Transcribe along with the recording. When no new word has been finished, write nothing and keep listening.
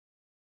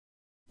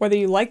Whether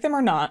you like them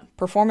or not,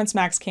 Performance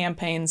Max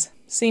campaigns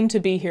seem to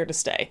be here to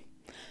stay.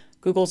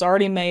 Google's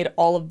already made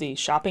all of the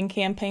shopping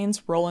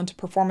campaigns roll into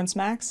Performance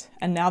Max,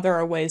 and now there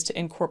are ways to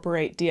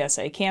incorporate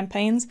DSA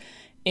campaigns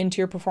into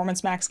your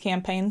Performance Max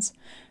campaigns.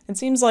 It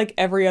seems like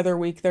every other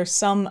week there's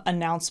some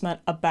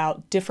announcement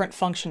about different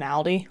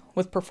functionality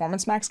with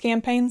Performance Max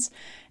campaigns,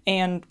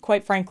 and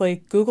quite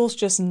frankly, Google's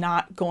just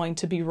not going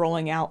to be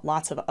rolling out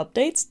lots of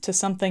updates to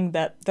something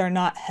that they're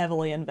not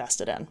heavily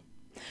invested in.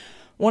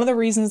 One of the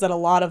reasons that a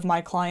lot of my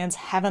clients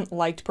haven't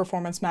liked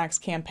Performance Max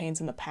campaigns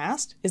in the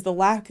past is the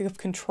lack of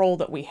control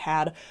that we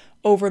had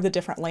over the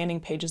different landing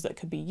pages that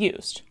could be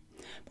used.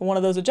 But one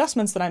of those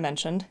adjustments that I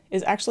mentioned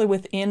is actually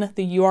within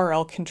the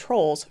URL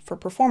controls for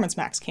Performance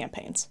Max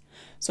campaigns.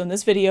 So in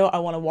this video, I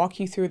want to walk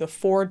you through the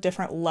 4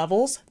 different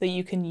levels that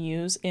you can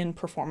use in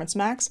Performance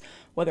Max,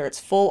 whether it's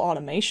full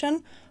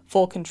automation,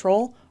 full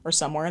control, or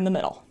somewhere in the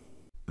middle.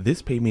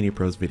 This Paid Media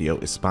Pros video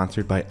is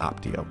sponsored by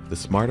Opteo, the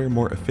smarter,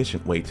 more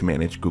efficient way to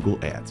manage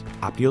Google Ads.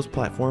 Opteo's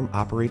platform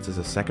operates as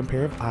a second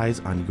pair of eyes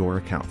on your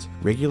accounts,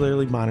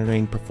 regularly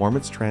monitoring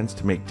performance trends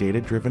to make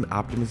data-driven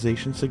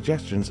optimization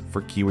suggestions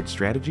for keyword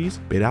strategies,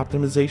 bid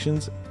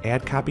optimizations,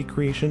 ad copy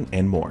creation,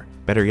 and more.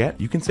 Better yet,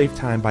 you can save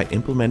time by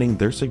implementing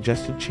their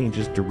suggested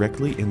changes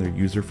directly in their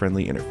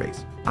user-friendly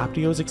interface.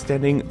 Opteo is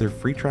extending their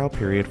free trial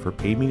period for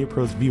Paid Media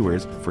Pros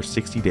viewers for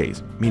 60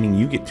 days, meaning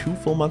you get 2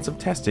 full months of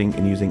testing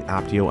and using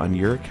Opteo on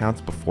your accounts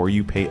before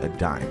you pay a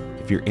dime.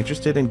 If you're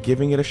interested in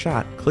giving it a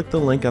shot, click the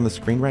link on the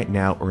screen right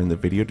now or in the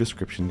video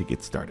description to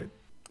get started.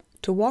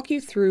 To walk you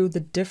through the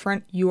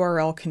different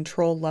URL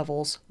control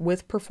levels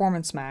with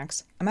Performance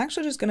Max, I'm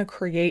actually just going to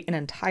create an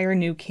entire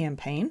new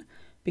campaign,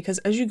 because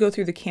as you go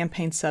through the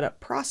campaign setup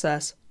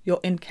process, you'll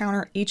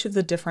encounter each of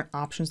the different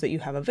options that you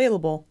have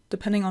available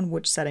depending on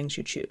which settings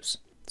you choose.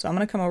 So I'm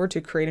going to come over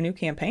to create a new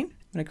campaign.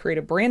 I'm going to create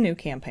a brand new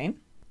campaign.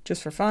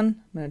 Just for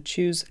fun, I'm going to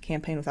choose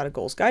campaign without a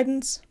goals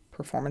guidance,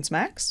 Performance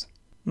Max.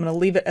 I'm going to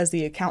leave it as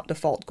the account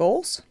default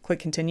goals. Click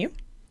continue.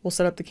 We'll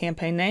set up the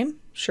campaign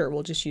name. Sure,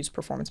 we'll just use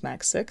Performance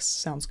Max 6.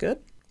 Sounds good.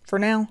 For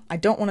now, I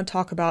don't want to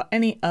talk about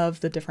any of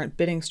the different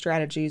bidding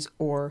strategies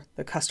or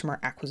the customer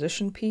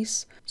acquisition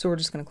piece. So we're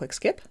just going to click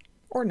skip,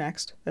 or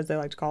next, as they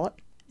like to call it.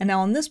 And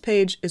now on this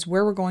page is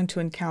where we're going to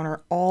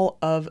encounter all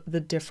of the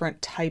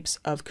different types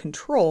of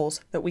controls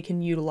that we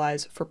can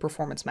utilize for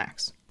Performance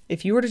Max.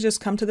 If you were to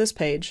just come to this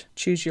page,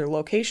 choose your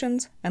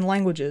locations and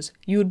languages,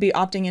 you would be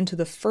opting into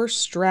the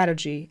first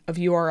strategy of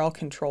URL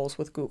controls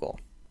with Google.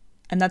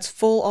 And that's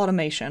full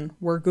automation,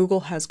 where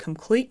Google has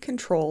complete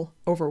control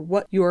over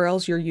what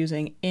URLs you're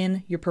using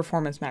in your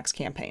Performance Max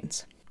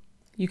campaigns.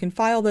 You can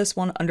file this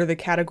one under the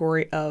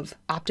category of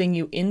opting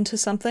you into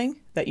something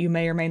that you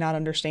may or may not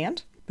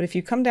understand. But if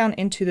you come down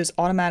into this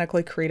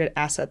automatically created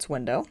assets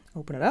window,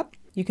 open it up,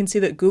 you can see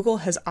that Google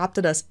has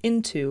opted us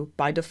into,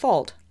 by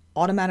default,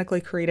 automatically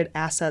created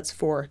assets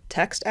for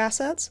text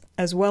assets,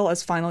 as well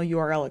as final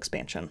URL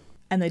expansion.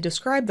 And they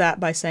describe that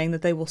by saying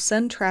that they will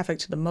send traffic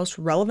to the most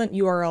relevant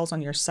URLs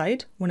on your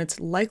site when it's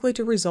likely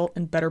to result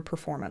in better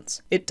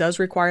performance. It does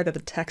require that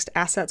the text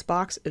assets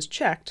box is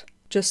checked,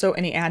 just so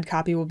any ad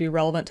copy will be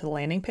relevant to the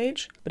landing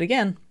page. But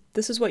again,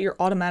 this is what you're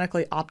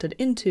automatically opted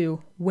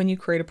into when you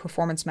create a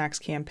Performance Max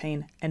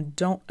campaign and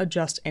don't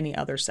adjust any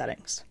other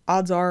settings.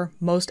 Odds are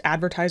most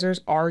advertisers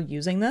are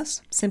using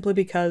this simply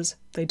because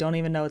they don't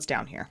even know it's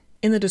down here.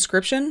 In the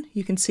description,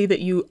 you can see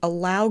that you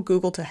allow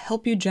Google to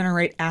help you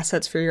generate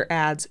assets for your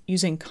ads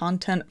using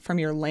content from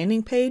your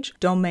landing page,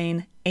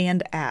 domain,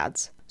 and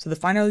ads. So the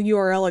final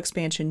URL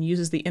expansion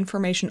uses the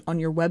information on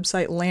your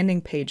website landing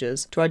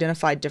pages to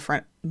identify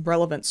different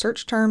relevant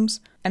search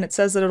terms, and it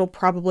says that it'll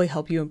probably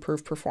help you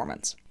improve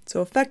performance.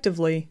 So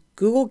effectively,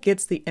 Google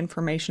gets the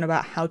information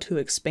about how to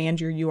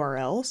expand your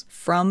URLs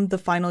from the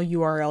final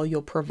URL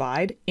you'll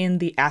provide in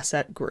the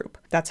asset group.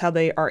 That's how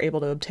they are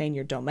able to obtain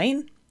your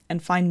domain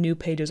and find new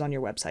pages on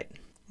your website.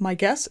 My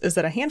guess is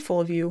that a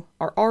handful of you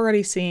are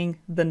already seeing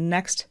the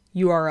next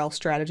URL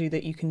strategy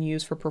that you can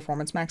use for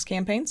Performance Max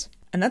campaigns.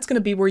 And that's going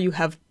to be where you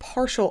have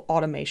partial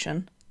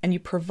automation and you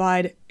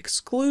provide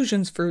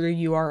exclusions for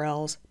your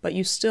URLs, but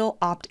you still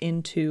opt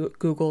into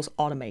Google's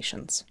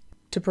automations.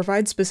 To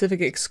provide specific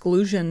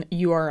exclusion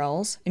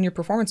URLs in your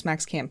Performance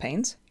Max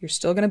campaigns, you're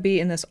still going to be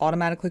in this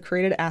automatically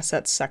created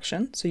assets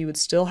section, so you would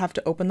still have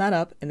to open that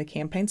up in the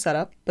campaign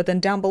setup. But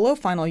then down below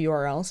final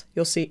URLs,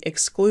 you'll see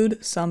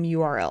exclude some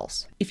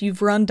URLs. If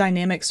you've run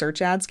dynamic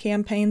search ads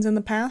campaigns in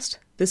the past,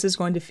 this is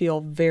going to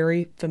feel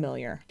very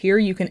familiar. Here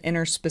you can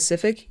enter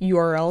specific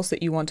URLs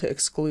that you want to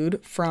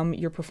exclude from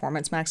your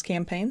Performance Max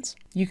campaigns.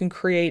 You can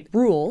create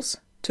rules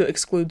to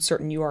exclude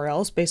certain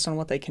URLs based on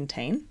what they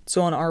contain.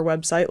 So on our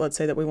website, let's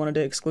say that we wanted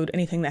to exclude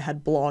anything that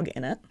had blog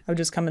in it. I would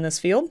just come in this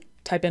field,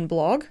 type in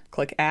blog,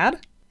 click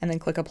add, and then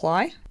click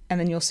apply. And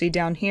then you'll see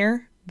down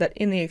here that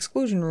in the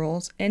exclusion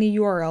rules, any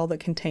URL that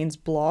contains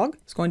blog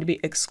is going to be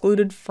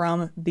excluded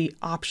from the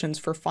options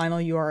for final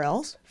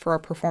URLs for our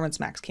Performance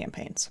Max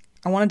campaigns.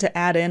 I wanted to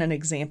add in an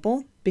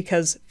example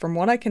because from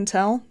what I can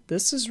tell,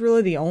 this is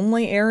really the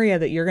only area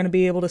that you're going to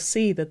be able to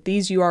see that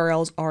these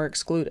URLs are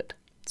excluded.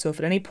 So if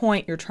at any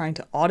point you're trying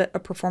to audit a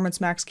Performance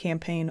Max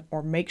campaign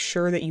or make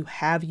sure that you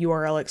have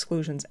URL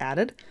exclusions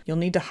added, you'll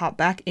need to hop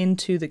back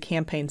into the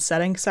campaign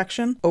settings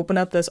section, open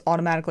up this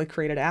automatically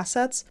created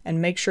assets,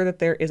 and make sure that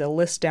there is a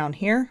list down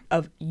here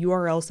of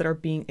URLs that are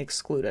being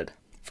excluded.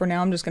 For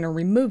now, I'm just going to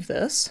remove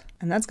this,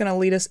 and that's going to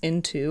lead us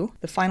into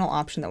the final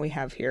option that we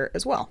have here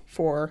as well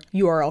for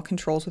URL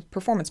controls with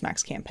Performance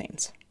Max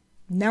campaigns.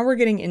 Now we're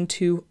getting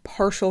into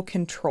partial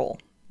control,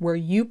 where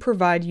you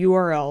provide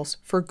URLs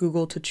for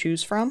Google to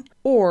choose from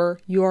or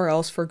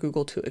URLs for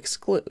Google to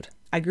exclude.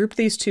 I grouped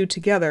these two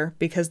together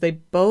because they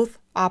both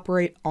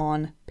operate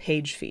on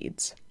page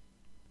feeds.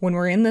 When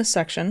we're in this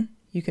section,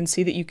 you can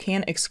see that you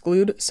can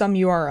exclude some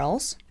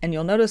URLs, and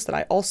you'll notice that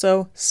I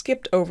also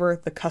skipped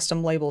over the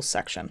custom labels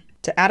section.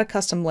 To add a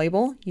custom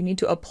label, you need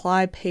to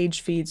apply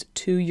page feeds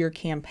to your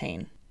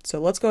campaign. So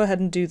let's go ahead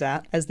and do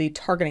that as the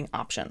targeting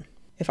option.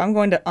 If I'm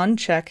going to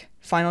uncheck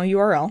final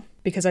URL,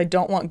 because I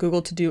don't want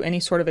Google to do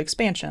any sort of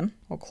expansion,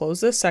 I'll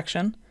close this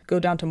section, go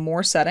down to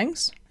more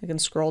settings, I can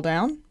scroll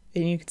down,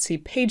 and you can see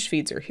page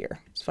feeds are here.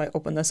 So if I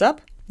open this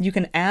up, you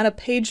can add a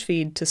page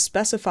feed to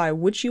specify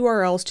which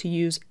URLs to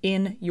use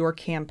in your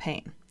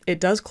campaign. It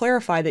does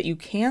clarify that you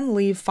can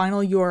leave final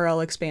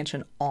URL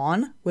expansion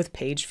on with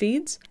page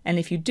feeds, and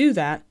if you do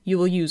that, you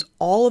will use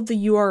all of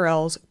the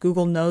URLs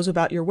Google knows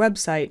about your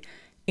website,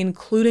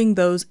 including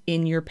those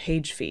in your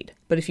page feed.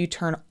 But if you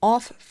turn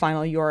off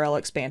final URL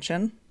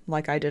expansion,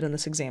 like I did in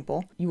this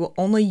example, you will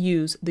only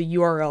use the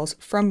URLs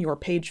from your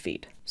page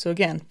feed. So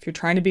again, if you're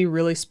trying to be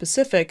really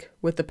specific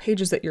with the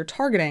pages that you're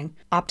targeting,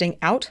 opting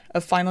out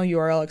of final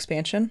URL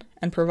expansion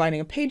and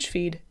providing a page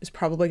feed is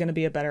probably going to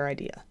be a better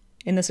idea.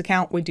 In this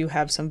account, we do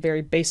have some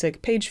very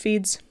basic page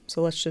feeds.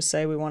 So let's just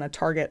say we want to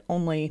target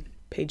only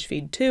page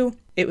feed 2.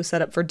 It was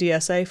set up for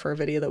DSA for a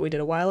video that we did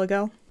a while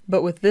ago.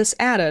 But with this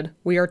added,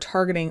 we are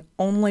targeting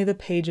only the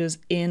pages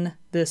in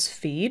this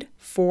feed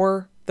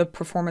for the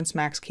Performance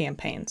Max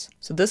campaigns.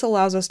 So this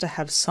allows us to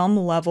have some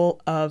level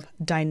of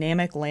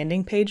dynamic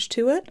landing page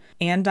to it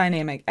and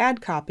dynamic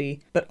ad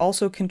copy, but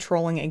also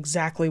controlling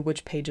exactly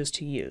which pages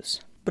to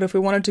use. But if we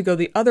wanted to go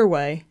the other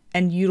way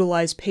and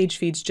utilize page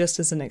feeds just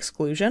as an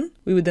exclusion,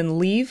 we would then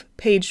leave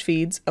page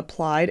feeds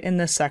applied in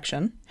this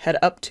section, head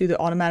up to the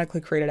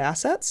automatically created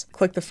assets,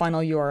 click the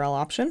final URL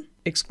option,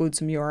 exclude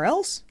some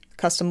URLs,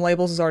 custom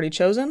labels is already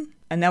chosen,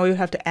 and now we would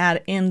have to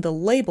add in the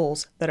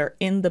labels that are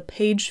in the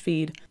page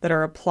feed that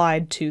are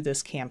applied to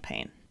this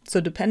campaign.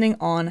 So depending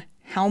on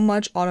how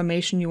much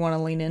automation you want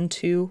to lean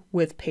into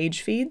with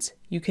page feeds,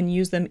 you can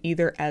use them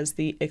either as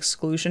the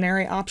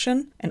exclusionary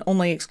option and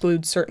only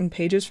exclude certain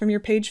pages from your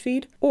page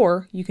feed,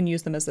 or you can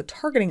use them as the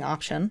targeting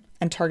option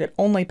and target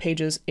only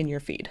pages in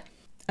your feed.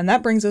 And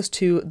that brings us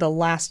to the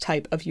last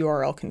type of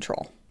URL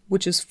control,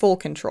 which is full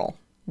control,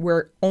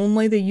 where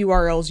only the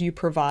URLs you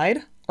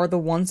provide are the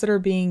ones that are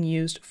being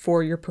used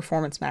for your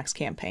Performance Max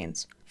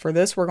campaigns. For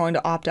this, we're going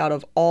to opt out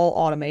of all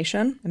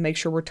automation and make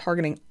sure we're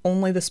targeting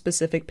only the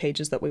specific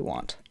pages that we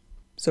want.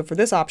 So for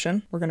this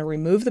option, we're going to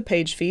remove the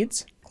page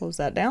feeds, close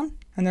that down,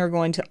 and they're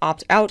going to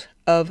opt out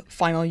of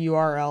final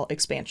URL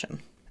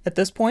expansion. At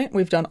this point,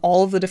 we've done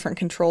all of the different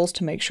controls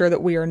to make sure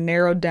that we are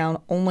narrowed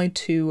down only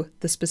to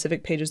the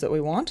specific pages that we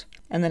want.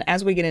 And then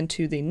as we get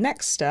into the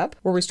next step,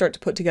 where we start to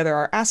put together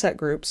our asset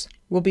groups,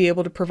 we'll be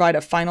able to provide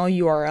a final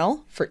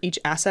URL for each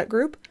asset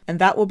group, and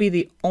that will be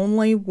the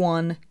only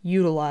one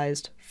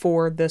utilized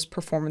for this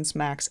Performance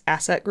Max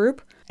asset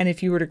group. And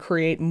if you were to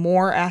create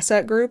more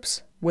asset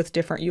groups with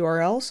different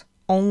URLs,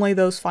 only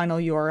those final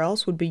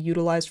URLs would be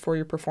utilized for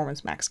your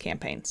Performance Max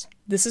campaigns.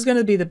 This is going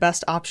to be the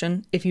best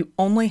option if you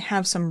only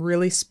have some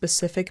really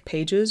specific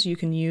pages you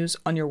can use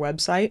on your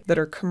website that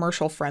are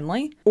commercial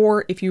friendly,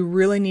 or if you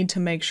really need to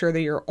make sure that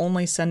you're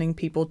only sending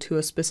people to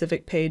a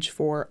specific page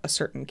for a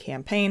certain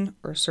campaign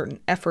or a certain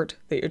effort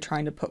that you're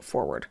trying to put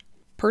forward.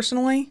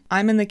 Personally,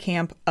 I'm in the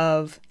camp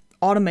of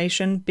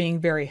automation being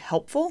very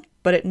helpful,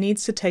 but it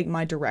needs to take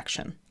my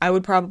direction. I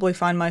would probably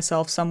find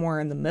myself somewhere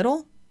in the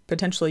middle,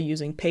 potentially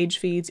using page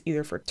feeds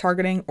either for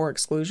targeting or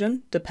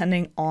exclusion,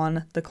 depending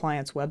on the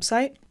client's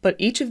website. But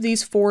each of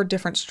these 4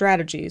 different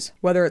strategies,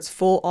 whether it's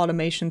full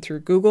automation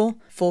through Google,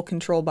 full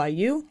control by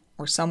you,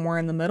 or somewhere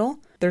in the middle,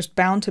 there's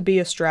bound to be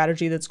a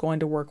strategy that's going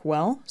to work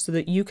well so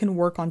that you can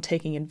work on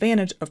taking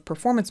advantage of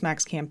Performance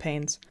Max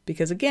campaigns,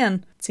 because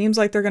again, it seems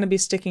like they're going to be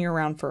sticking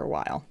around for a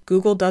while.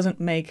 Google doesn't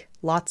make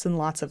lots and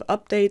lots of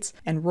updates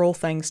and roll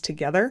things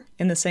together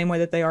in the same way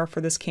that they are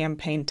for this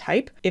campaign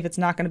type if it's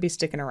not going to be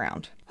sticking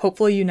around.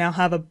 Hopefully you now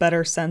have a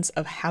better sense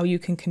of how you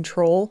can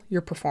control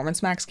your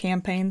Performance Max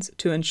campaigns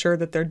to ensure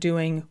that they're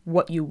doing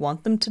what you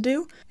want them to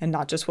do and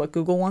not just what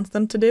Google wants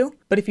them to do.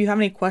 But if you have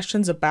any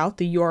questions about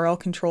the URL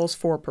controls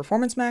for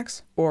Performance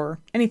Max or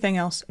anything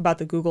else about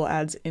the Google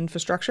Ads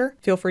infrastructure,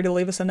 feel free to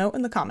leave us a note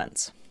in the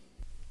comments.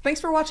 Thanks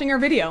for watching our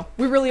video.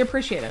 We really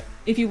appreciate it.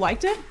 If you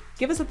liked it,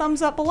 give us a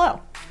thumbs up below.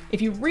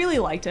 If you really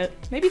liked it,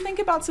 maybe think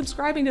about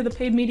subscribing to the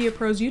Paid Media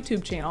Pros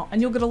YouTube channel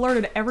and you'll get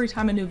alerted every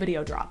time a new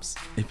video drops.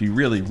 If you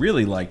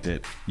really liked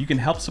it, you can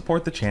help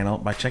support the channel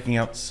by checking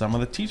out some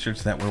of the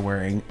t-shirts that we're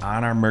wearing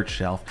on our merch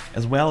shelf,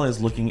 as well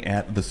as looking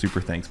at the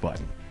Super Thanks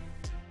button.